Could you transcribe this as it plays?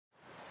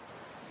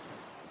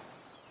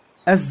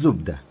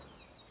الزبدة،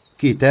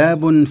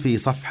 كتاب في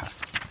صفحة.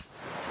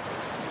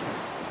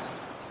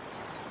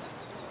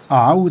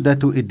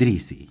 عودة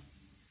إدريسي،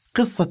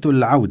 قصة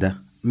العودة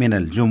من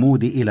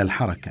الجمود إلى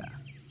الحركة.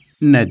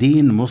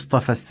 نادين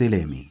مصطفى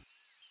السليمي.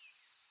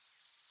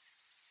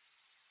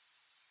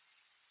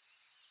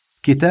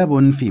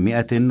 كتاب في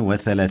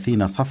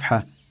 130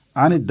 صفحة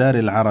عن الدار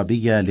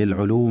العربية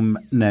للعلوم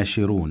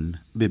ناشرون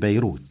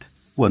ببيروت،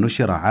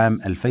 ونشر عام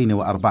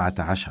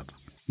 2014.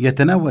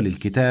 يتناول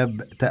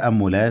الكتاب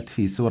تأملات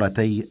في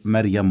سورتي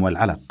مريم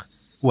والعلق،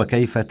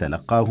 وكيف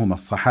تلقاهما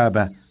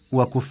الصحابة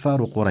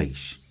وكفار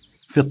قريش.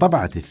 في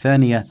الطبعة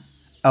الثانية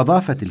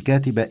أضافت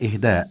الكاتبة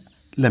إهداء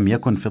لم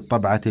يكن في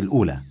الطبعة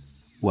الأولى،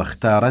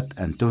 واختارت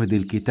أن تهدي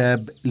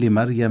الكتاب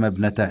لمريم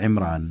ابنة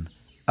عمران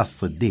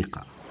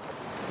الصديقة.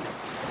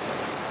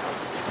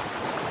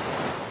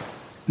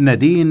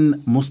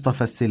 نادين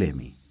مصطفى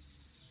السليمي،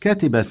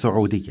 كاتبة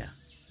سعودية،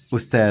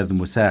 أستاذ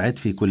مساعد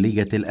في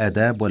كلية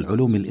الآداب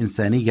والعلوم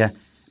الإنسانية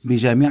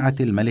بجامعة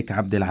الملك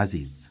عبد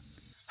العزيز،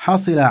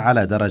 حاصلة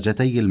على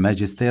درجتي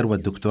الماجستير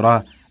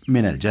والدكتوراه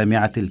من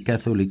الجامعة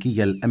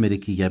الكاثوليكية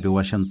الأمريكية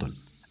بواشنطن.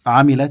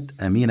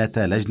 عملت أمينة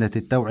لجنة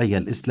التوعية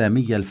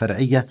الإسلامية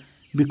الفرعية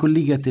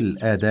بكلية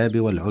الآداب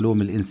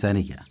والعلوم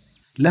الإنسانية.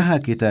 لها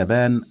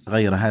كتابان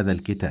غير هذا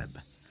الكتاب،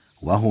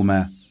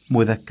 وهما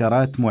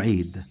مذكرات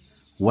معيد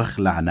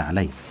واخلع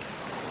نعليك.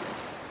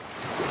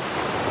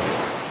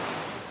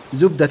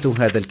 زبدة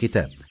هذا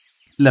الكتاب: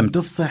 لم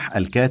تفصح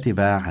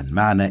الكاتبة عن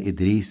معنى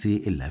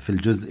إدريسي إلا في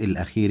الجزء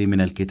الأخير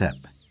من الكتاب.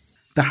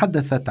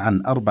 تحدثت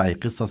عن 4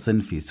 قصص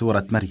في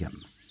سورة مريم.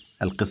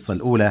 القصة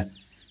الأولى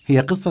هي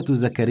قصة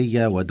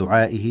زكريا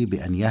ودعائه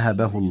بأن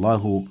يهبه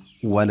الله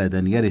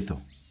ولدا يرثه،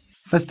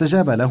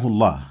 فاستجاب له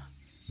الله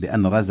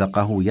بأن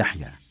رزقه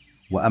يحيى،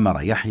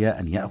 وأمر يحيى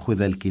أن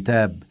يأخذ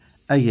الكتاب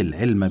أي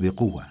العلم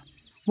بقوة.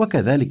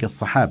 وكذلك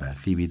الصحابة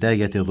في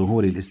بداية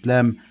ظهور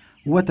الإسلام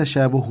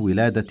وتشابه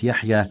ولادة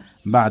يحيى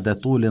بعد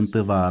طول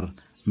انتظار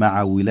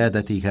مع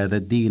ولادة هذا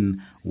الدين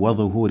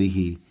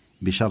وظهوره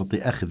بشرط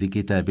أخذ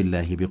كتاب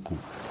الله بقوة.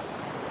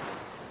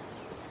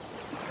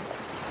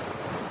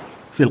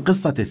 في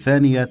القصة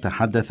الثانية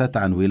تحدثت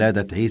عن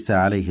ولادة عيسى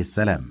عليه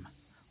السلام،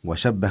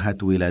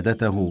 وشبهت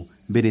ولادته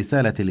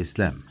برسالة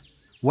الإسلام،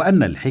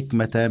 وأن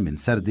الحكمة من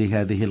سرد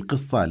هذه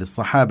القصة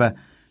للصحابة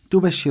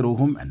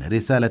تبشرهم أن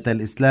رسالة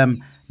الإسلام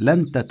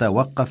لن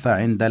تتوقف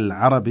عند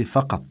العرب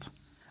فقط،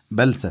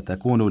 بل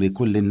ستكون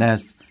لكل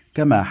الناس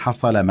كما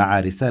حصل مع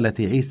رسالة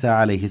عيسى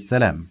عليه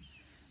السلام،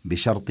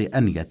 بشرط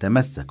أن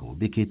يتمسكوا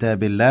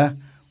بكتاب الله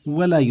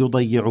ولا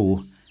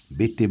يضيعوه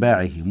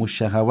باتباعهم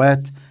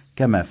الشهوات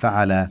كما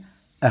فعل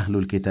أهل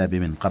الكتاب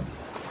من قبل.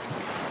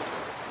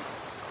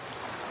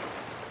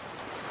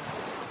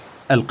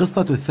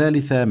 القصة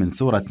الثالثة من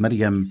سورة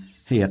مريم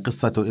هي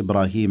قصة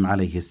إبراهيم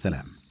عليه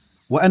السلام،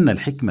 وأن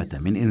الحكمة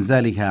من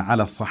إنزالها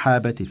على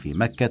الصحابة في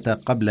مكة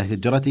قبل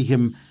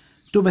هجرتهم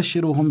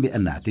تبشرهم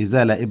بأن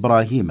اعتزال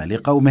إبراهيم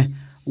لقومه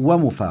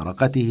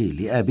ومفارقته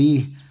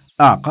لأبيه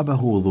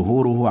أعقبه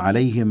ظهوره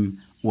عليهم،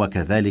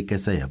 وكذلك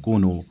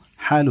سيكون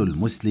حال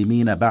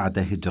المسلمين بعد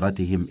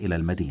هجرتهم إلى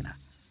المدينة،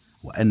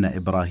 وأن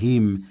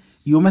إبراهيم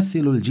يمثل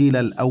الجيل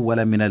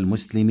الأول من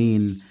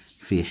المسلمين،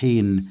 في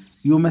حين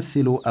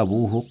يمثل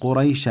أبوه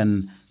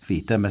قريشا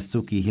في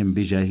تمسكهم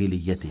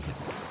بجاهليتهم.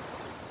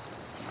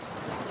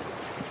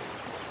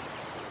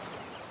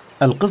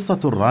 القصة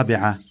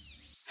الرابعة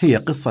هي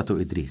قصة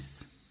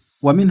إدريس،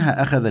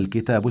 ومنها أخذ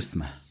الكتاب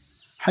اسمه،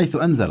 حيث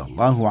أنزل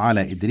الله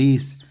على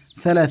إدريس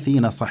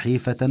 30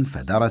 صحيفة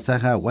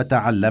فدرسها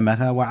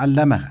وتعلمها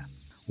وعلمها،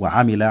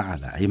 وعمل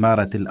على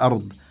عمارة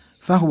الأرض،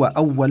 فهو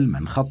أول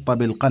من خط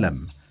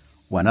بالقلم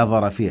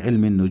ونظر في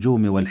علم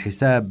النجوم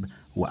والحساب،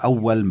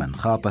 وأول من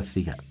خاط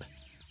الثياب.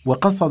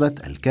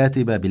 وقصدت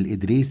الكاتبة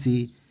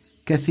بالإدريسي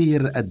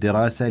كثير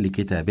الدراسة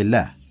لكتاب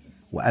الله،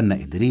 وأن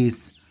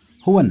إدريس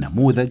هو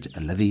النموذج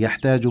الذي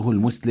يحتاجه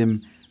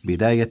المسلم،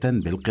 بداية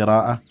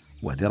بالقراءة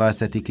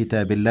ودراسة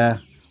كتاب الله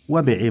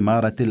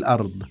وبعمارة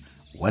الأرض،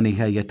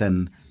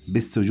 ونهاية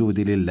بالسجود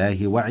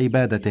لله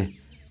وعبادته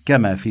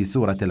كما في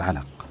سورة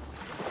العلق.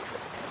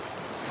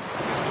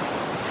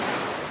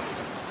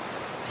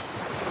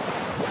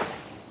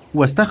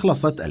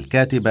 واستخلصت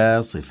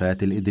الكاتبة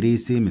صفات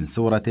الإدريسي من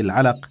سورة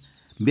العلق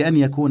بأن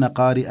يكون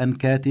قارئا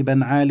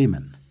كاتبا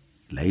عالما،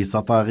 ليس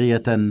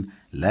طاغية،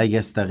 لا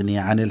يستغني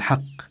عن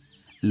الحق،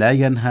 لا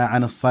ينهى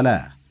عن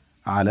الصلاة،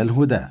 على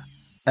الهدى،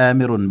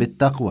 آمر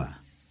بالتقوى،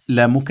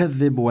 لا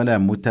مكذب ولا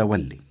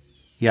متولي،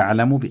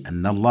 يعلم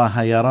بأن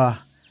الله يراه،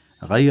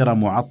 غير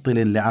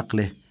معطل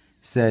لعقله،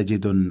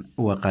 ساجد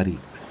وقريب.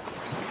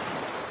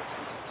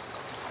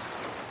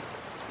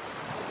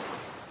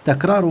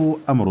 تكرار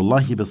أمر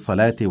الله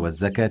بالصلاة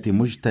والزكاة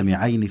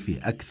مجتمعين في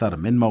أكثر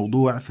من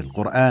موضوع في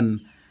القرآن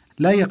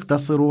لا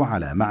يقتصر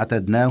على ما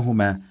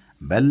اعتدناهما،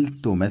 بل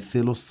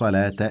تمثل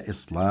الصلاة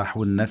إصلاح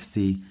النفس،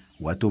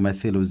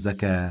 وتمثل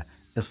الزكاة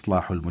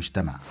إصلاح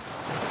المجتمع.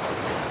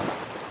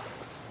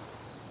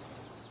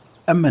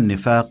 أما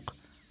النفاق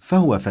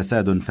فهو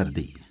فساد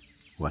فردي،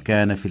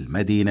 وكان في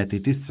المدينة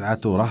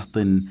 9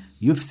 رهط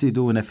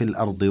يفسدون في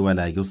الأرض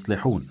ولا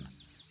يصلحون،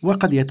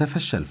 وقد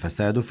يتفشى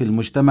الفساد في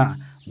المجتمع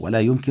ولا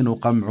يمكن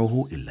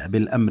قمعه إلا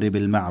بالأمر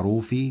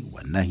بالمعروف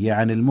والنهي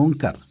عن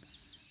المنكر،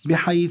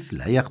 بحيث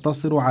لا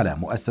يقتصر على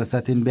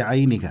مؤسسة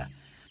بعينها،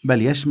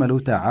 بل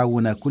يشمل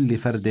تعاون كل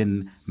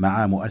فرد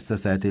مع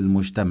مؤسسات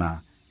المجتمع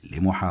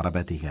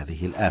لمحاربة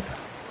هذه الآفة.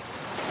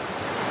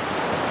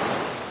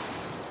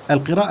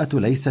 القراءة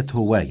ليست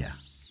هواية،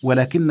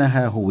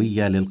 ولكنها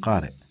هوية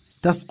للقارئ،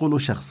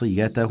 تصقل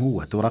شخصيته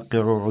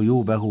وترقع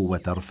عيوبه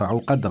وترفع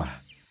قدره.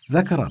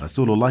 ذكر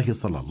رسول الله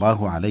صلى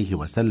الله عليه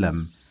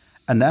وسلم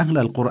أن أهل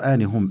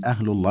القرآن هم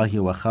أهل الله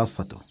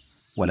وخاصته،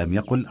 ولم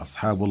يقل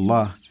أصحاب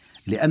الله،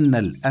 لأن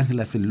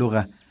الأهل في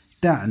اللغة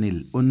تعني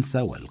الأنس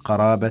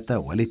والقرابة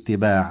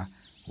والاتباع،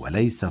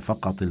 وليس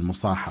فقط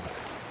المصاحبة.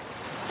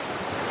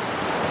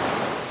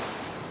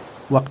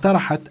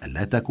 واقترحت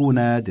ألا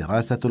تكون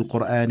دراسة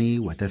القرآن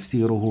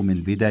وتفسيره من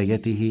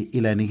بدايته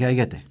إلى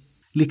نهايته،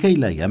 لكي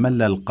لا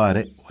يمل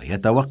القارئ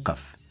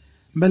ويتوقف،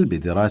 بل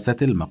بدراسة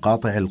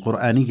المقاطع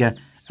القرآنية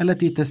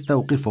التي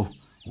تستوقفه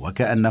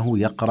وكأنه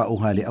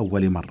يقرأها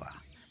لأول مرة،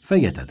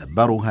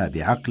 فيتدبرها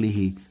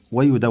بعقله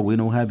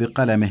ويدونها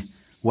بقلمه،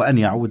 وأن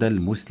يعود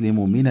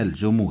المسلم من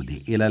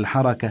الجمود إلى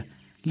الحركة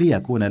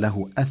ليكون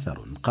له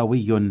أثر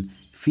قوي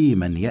في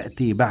من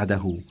يأتي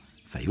بعده،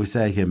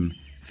 فيساهم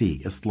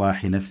في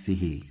إصلاح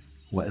نفسه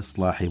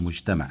وإصلاح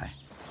مجتمعه.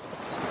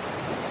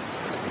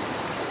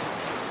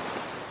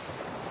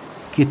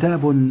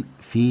 كتاب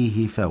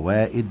فيه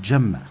فوائد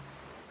جمة،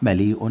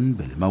 مليء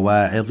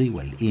بالمواعظ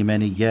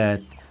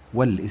والإيمانيات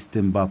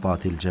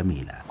والاستنباطات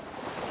الجميلة.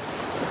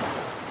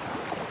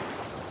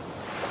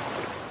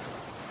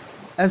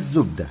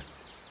 الزبدة،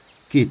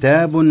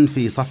 كتاب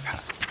في صفحة.